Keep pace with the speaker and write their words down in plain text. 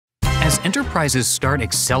enterprises start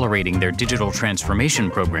accelerating their digital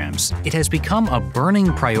transformation programs, it has become a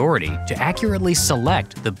burning priority to accurately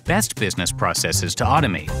select the best business processes to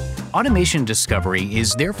automate. Automation discovery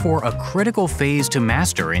is therefore a critical phase to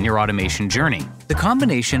master in your automation journey. The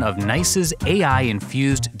combination of NICE's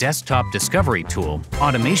AI-infused desktop discovery tool,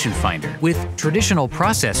 Automation Finder, with traditional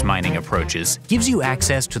process mining approaches gives you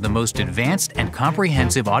access to the most advanced and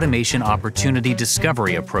comprehensive automation opportunity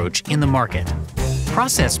discovery approach in the market.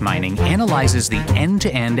 Process mining analyzes the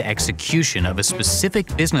end-to-end execution of a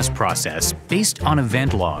specific business process based on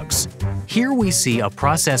event logs. Here we see a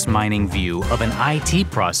process mining view of an IT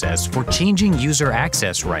process for changing user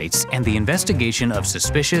access rights and the investigation of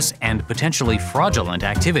suspicious and potentially fraudulent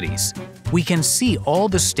activities. We can see all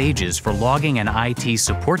the stages for logging an IT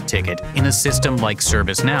support ticket in a system like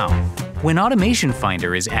ServiceNow. When Automation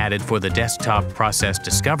Finder is added for the desktop process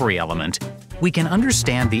discovery element, we can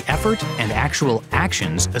understand the effort and actual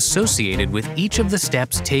actions associated with each of the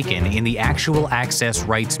steps taken in the actual access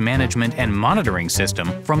rights management and monitoring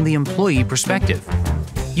system from the employee perspective.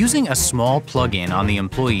 Using a small plugin on the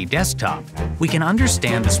employee desktop, we can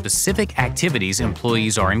understand the specific activities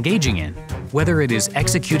employees are engaging in, whether it is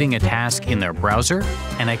executing a task in their browser,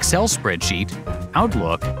 an Excel spreadsheet,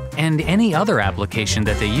 Outlook, and any other application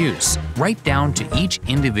that they use, right down to each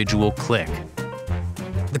individual click.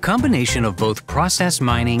 The combination of both process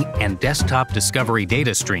mining and desktop discovery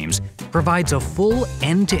data streams provides a full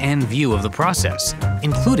end-to-end view of the process,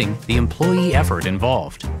 including the employee effort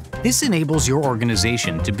involved. This enables your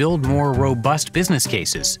organization to build more robust business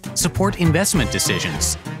cases, support investment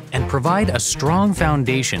decisions, and provide a strong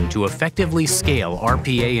foundation to effectively scale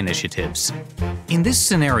RPA initiatives. In this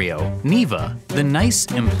scenario, NEVA, the NICE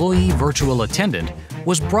Employee Virtual Attendant,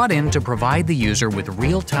 was brought in to provide the user with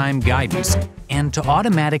real-time guidance and to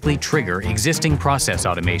automatically trigger existing process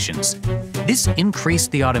automations. This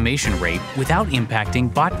increased the automation rate without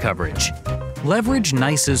impacting bot coverage. Leverage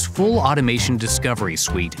NICE's full automation discovery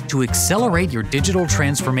suite to accelerate your digital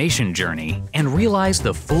transformation journey and realize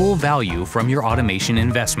the full value from your automation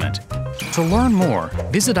investment. To learn more,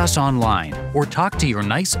 visit us online or talk to your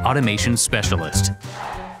NICE automation specialist.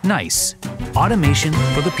 NICE, automation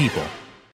for the people.